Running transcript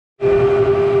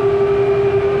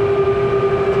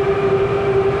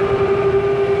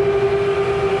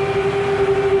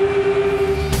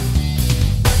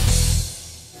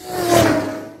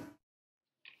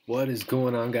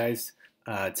Going on, guys?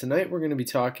 Tonight we're going to be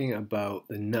talking about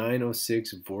the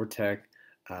 906 Vortec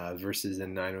versus the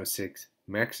 906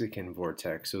 Mexican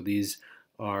Vortec. So these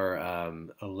are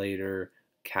a later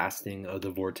casting of the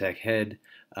Vortec head.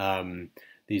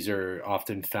 These are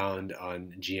often found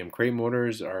on GM crate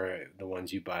motors, or the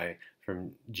ones you buy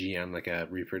from GM, like a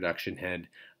reproduction head,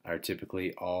 are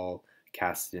typically all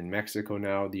cast in Mexico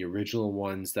now. The original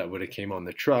ones that would have came on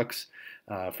the trucks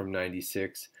from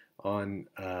 96 on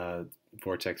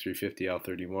Vortec 350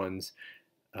 L31s,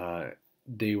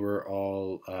 they were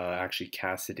all actually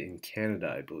casted in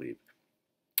Canada, I believe.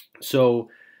 So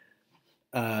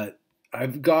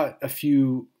I've got a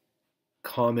few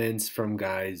comments from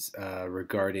guys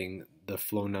regarding the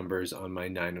flow numbers on my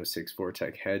 906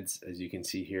 Vortec heads, as you can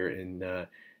see here in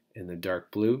the dark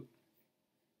blue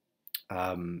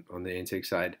on the intake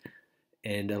side.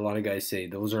 And a lot of guys say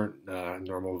those aren't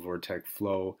normal Vortec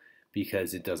flow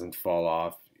because it doesn't fall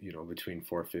off, between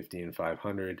 450 and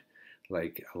 500,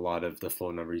 like a lot of the flow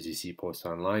numbers you see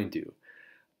posted online do.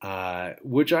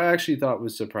 Which I actually thought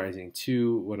was surprising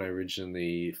too when I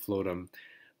originally flowed them.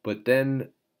 But then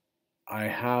I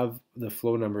have the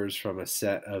flow numbers from a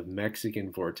set of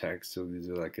Mexican Vortecs, so these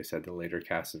are, like I said, the later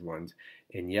casted ones,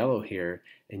 in yellow here,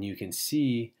 and you can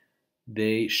see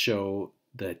they show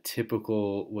the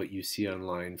typical, what you see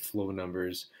online, flow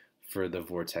numbers for the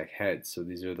Vortec heads. So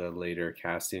these are the later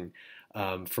casting.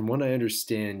 From what I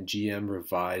understand, GM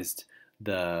revised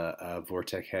the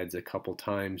Vortec heads a couple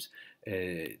times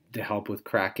to help with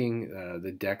cracking.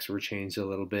 The decks were changed a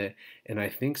little bit, and I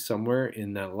think somewhere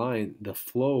in that line the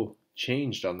flow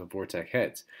changed on the Vortec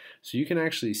heads. So you can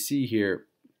actually see here,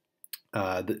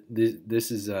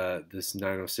 this is this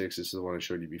 906, this is the one I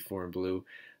showed you before in blue.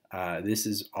 This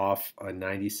is off a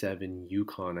 97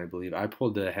 Yukon, I believe. I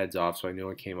pulled the heads off, so I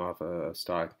know it came off a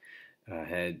stock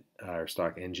head or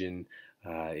stock engine.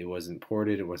 It wasn't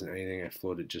ported, it wasn't anything. I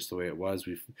flowed it just the way it was.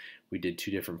 We did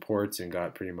two different ports and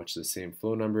got pretty much the same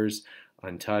flow numbers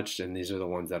untouched, and these are the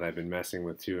ones that I've been messing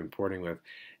with too and porting with.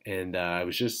 And I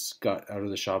was just got out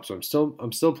of the shop, so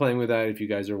I'm still playing with that. If you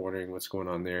guys are wondering what's going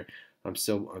on there, I'm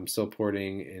still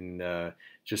porting, and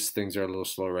just things are a little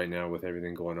slow right now with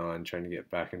everything going on, trying to get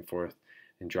back and forth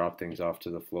and drop things off to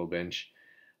the flow bench.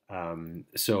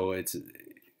 So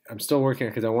I'm still working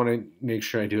because I want to make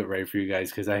sure I do it right for you guys,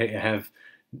 because I have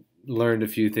learned a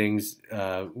few things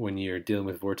when you're dealing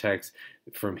with Vortex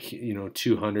from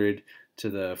 200 to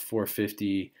the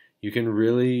 450. You can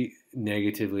really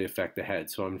negatively affect the head.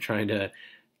 So I'm trying to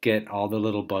get all the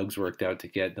little bugs worked out to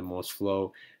get the most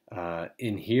flow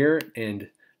in here and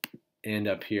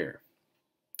up here.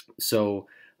 So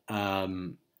that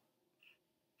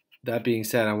being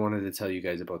said, I wanted to tell you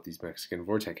guys about these Mexican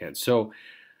Vortec heads. So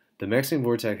the Mexican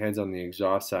Vortec heads on the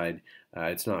exhaust side,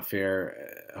 it's not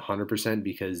fair 100%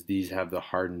 because these have the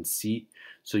hardened seat,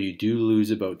 so you do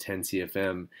lose about 10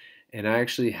 CFM. And I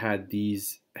actually had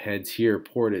these heads here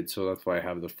ported, so that's why I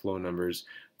have the flow numbers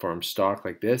from stock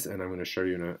like this, and I'm going to show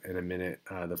you in a minute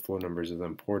the flow numbers of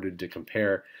them ported to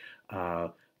compare.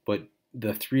 But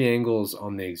the three angles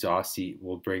on the exhaust seat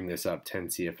will bring this up 10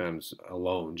 CFMs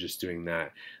alone, just doing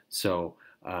that. So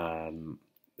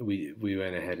we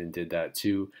went ahead and did that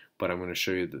too, but I'm going to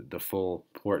show you the full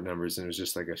port numbers, and it was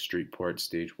just like a street port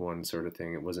stage 1 sort of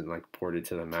thing. It wasn't like ported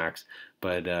to the max,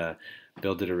 but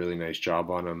Bill did a really nice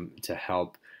job on them to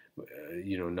help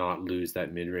not lose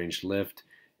that mid-range lift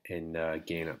and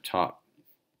gain up top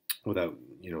without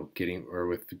getting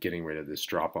rid of this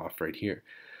drop off right here.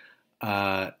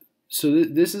 So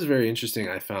this is very interesting,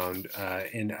 I found,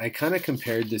 and I kind of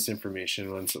compared this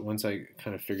information once I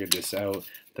kind of figured this out,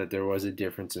 that there was a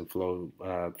difference in flow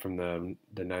from the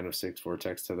 906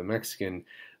 Vortex to the Mexican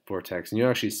Vortex. And you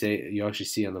actually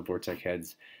see on the Vortec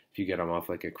heads, if you get them off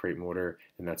like a crate motor,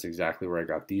 and that's exactly where I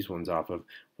got these ones off of,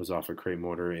 was off a crate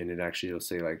motor, and it actually will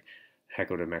say like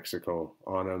Heco to Mexico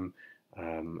on them.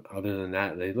 Other than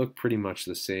that, they look pretty much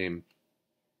the same,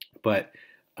 but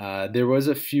there was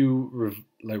a few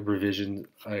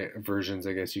versions,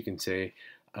 I guess you can say,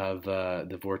 of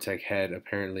the Vortec head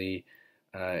apparently,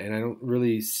 and I don't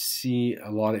really see a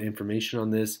lot of information on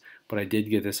this, but I did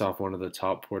get this off one of the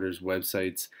top porters'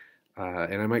 websites,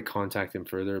 and I might contact him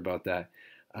further about that.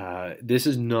 This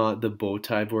is not the bow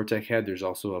tie Vortec head. There's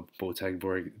also a bow tie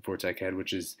Vortec head,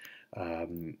 which is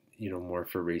more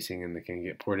for racing and they can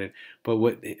get ported. But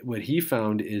what he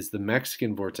found is the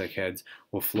Mexican Vortec heads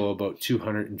will flow about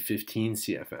 215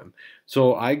 CFM.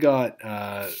 So I got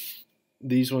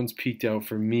these ones peaked out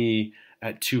for me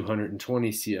at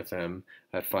 220 CFM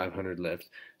at 500 lift.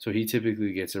 So he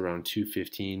typically gets around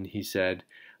 215, he said.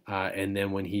 And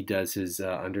then when he does his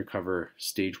undercover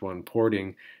stage 1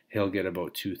 porting, he'll get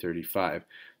about 235.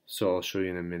 So I'll show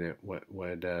you in a minute what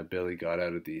Billy got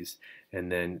out of these.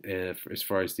 And then as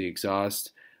far as the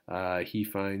exhaust, he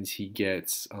finds he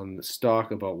gets on the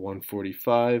stock about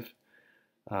 145,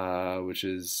 which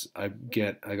is I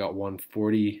got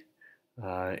 140,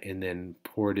 and then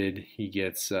ported he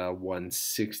gets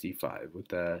 165 with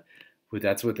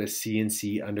that's with a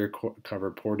CNC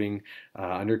undercover porting.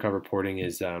 Undercover porting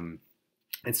is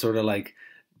it's sort of like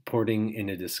porting in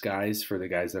a disguise for the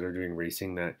guys that are doing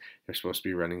racing that they're supposed to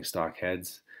be running stock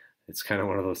heads. It's kind of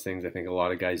one of those things. I think a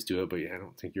lot of guys do it, but I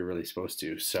don't think you're really supposed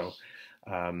to. So,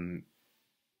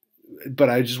 but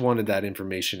I just wanted that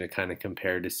information to kind of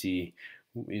compare to see,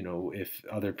 if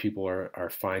other people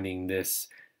are finding this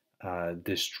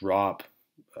this drop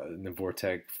in the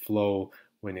Vortec flow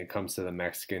when it comes to the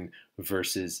Mexican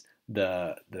versus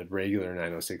the regular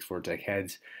 906 Vortec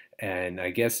heads. And I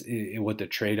guess what the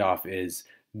trade-off is,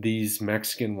 these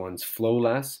Mexican ones flow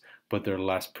less, but they're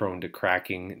less prone to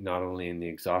cracking, not only in the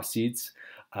exhaust seats,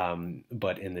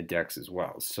 but in the decks as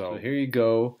well. So here you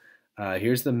go.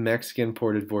 Here's the Mexican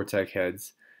ported Vortec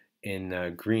heads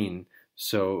in green.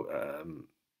 So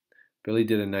Billy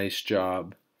did a nice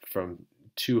job from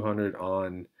 200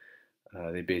 on.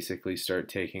 They basically start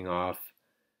taking off.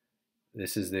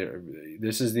 This is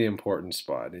the important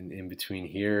spot in between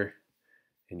here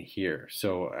and here.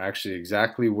 So actually,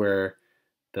 exactly where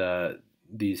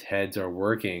these heads are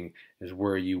working is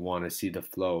where you want to see the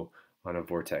flow on a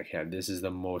Vortec head. This is the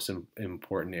most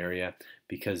important area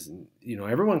because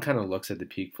everyone kind of looks at the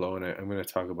peak flow, and I'm going to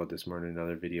talk about this more in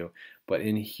another video. But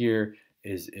in here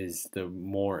is the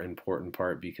more important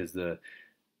part because the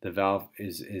valve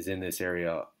is in this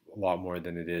area a lot more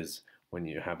than it is when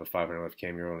you have a 500 lift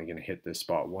cam. You're only going to hit this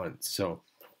spot once. So,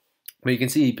 but you can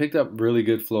see he picked up really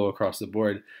good flow across the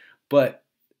board. But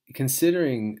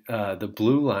considering the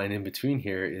blue line in between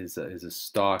here is a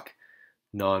stock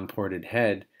non-ported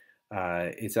head,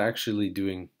 it's actually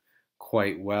doing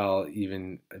quite well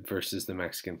even versus the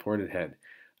Mexican ported head.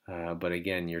 But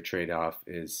again, your trade-off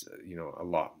is a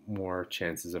lot more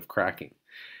chances of cracking.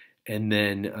 And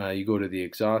then you go to the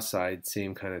exhaust side,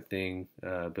 same kind of thing.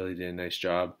 Billy did a nice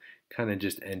job. Kind of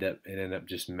just ended up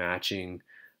just matching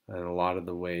in a lot of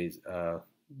the ways,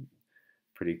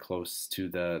 pretty close to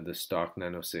the stock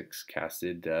 906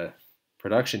 casted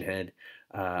production head,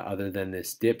 other than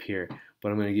this dip here. But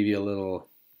I'm going to give you a little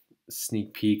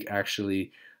sneak peek.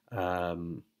 Actually,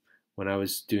 when I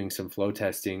was doing some flow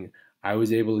testing, I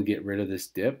was able to get rid of this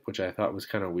dip, which I thought was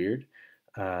kind of weird,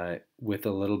 with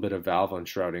a little bit of valve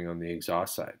unshrouding on the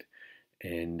exhaust side.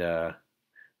 And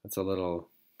that's a little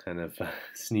kind of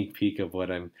sneak peek of what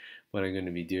I'm going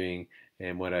to be doing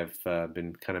and what I've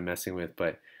been kind of messing with.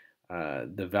 But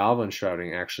the valve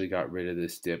unshrouding actually got rid of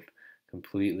this dip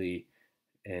completely,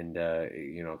 and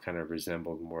kind of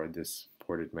resembled more this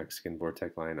ported Mexican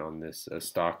Vortec line on this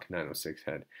stock 906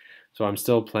 head. So I'm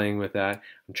still playing with that.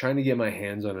 I'm trying to get my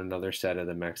hands on another set of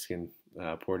the Mexican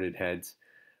ported heads,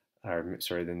 or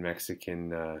sorry, the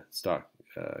Mexican stock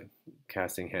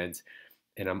casting heads.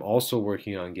 And I'm also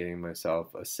working on getting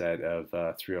myself a set of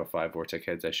 305 Vortec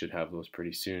heads. I should have those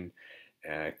pretty soon,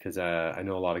 because I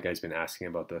know a lot of guys have been asking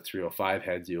about the 305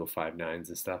 heads, the 059s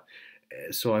and stuff.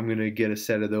 So I'm gonna get a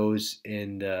set of those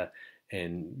and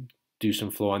do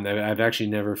some flow on that. I've actually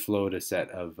never flowed a set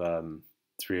of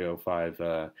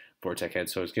 305 Vortec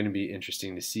heads, so it's gonna be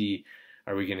interesting to see.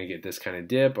 Are we gonna get this kind of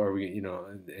dip? Or are we,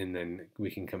 and then we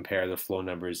can compare the flow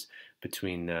numbers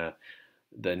between the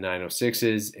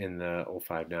 906s and the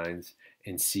 059s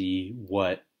and see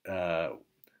what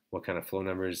kind of flow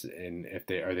numbers, and if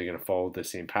are they going to follow the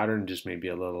same pattern, just maybe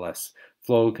a little less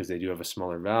flow because they do have a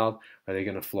smaller valve. Are they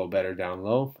going to flow better down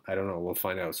low? I don't know. We'll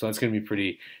find out. So that's going to be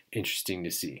pretty interesting to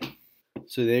see.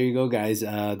 So there you go, guys.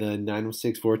 The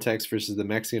 906 Vortex versus the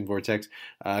Mexican Vortex.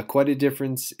 Quite a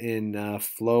difference in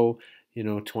flow.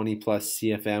 20 plus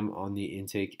CFM on the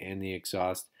intake and the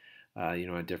exhaust.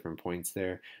 At different points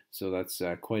there. So that's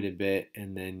quite a bit.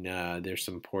 And then there's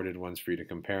some ported ones for you to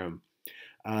compare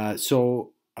them.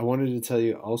 So I wanted to tell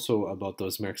you also about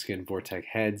those Mexican Vortec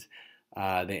heads.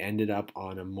 They ended up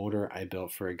on a motor I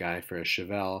built for a guy for a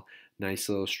Chevelle. Nice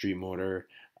little street motor.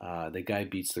 The guy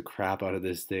beats the crap out of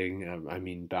this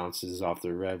thing. Bounces off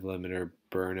the rev limiter,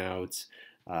 burnouts.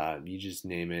 You just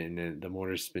name it, and the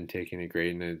motor's been taking it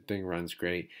great, and the thing runs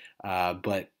great.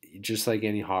 But just like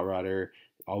any hot rodder,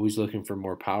 always looking for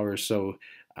more power. So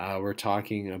we're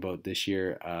talking about this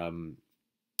year.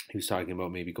 He was talking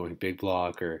about maybe going big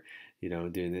block or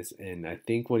doing this. And I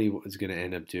think what he was going to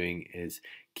end up doing is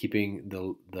keeping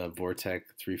the Vortec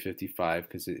 355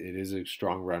 because it is a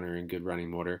strong runner and good running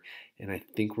motor. And I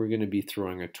think we're going to be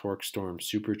throwing a Torque Storm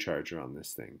supercharger on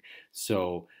this thing.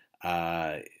 So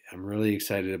I'm really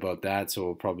excited about that. So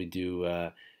we'll probably do.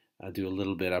 I'll do a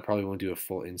little bit. I probably won't do a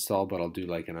full install, but I'll do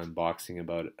like an unboxing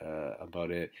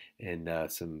about it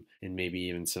and maybe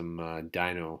even some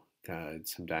dyno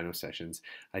sessions.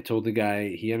 I told the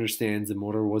guy he understands the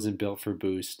motor wasn't built for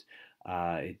boost.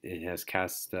 It has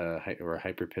cast or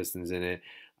hyper pistons in it.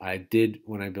 I did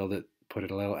when I built it put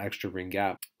a little extra ring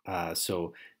gap,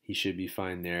 so he should be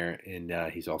fine there. And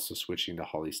he's also switching to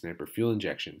Holly Sniper fuel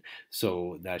injection,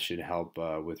 so that should help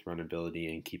with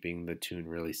runability and keeping the tune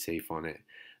really safe on it.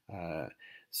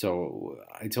 So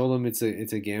I told him it's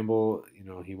a gamble.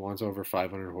 He wants over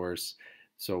 500 horse,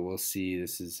 so we'll see.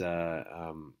 This is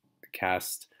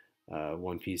cast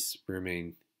one-piece rear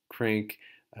main crank.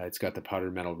 It's got the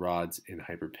powdered metal rods and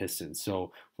hyper pistons.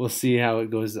 So we'll see how it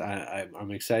goes.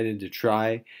 I'm excited to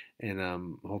try, and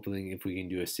I'm hoping if we can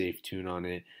do a safe tune on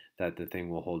it, that the thing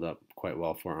will hold up quite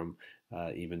well for him,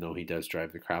 even though he does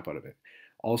drive the crap out of it.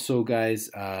 Also, guys,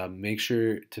 make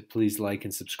sure to please like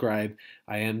and subscribe.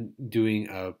 I am doing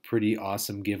a pretty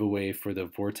awesome giveaway for the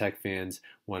Vortec fans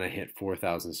when I hit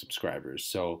 4,000 subscribers.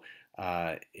 So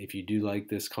if you do like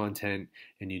this content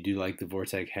and you do like the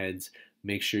Vortec heads,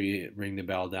 make sure you ring the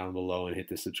bell down below and hit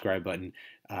the subscribe button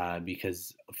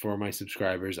because for my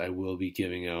subscribers, I will be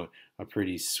giving out a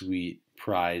pretty sweet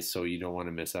prize, so you don't want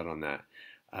to miss out on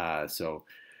that. So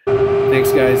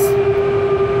thanks,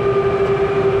 guys.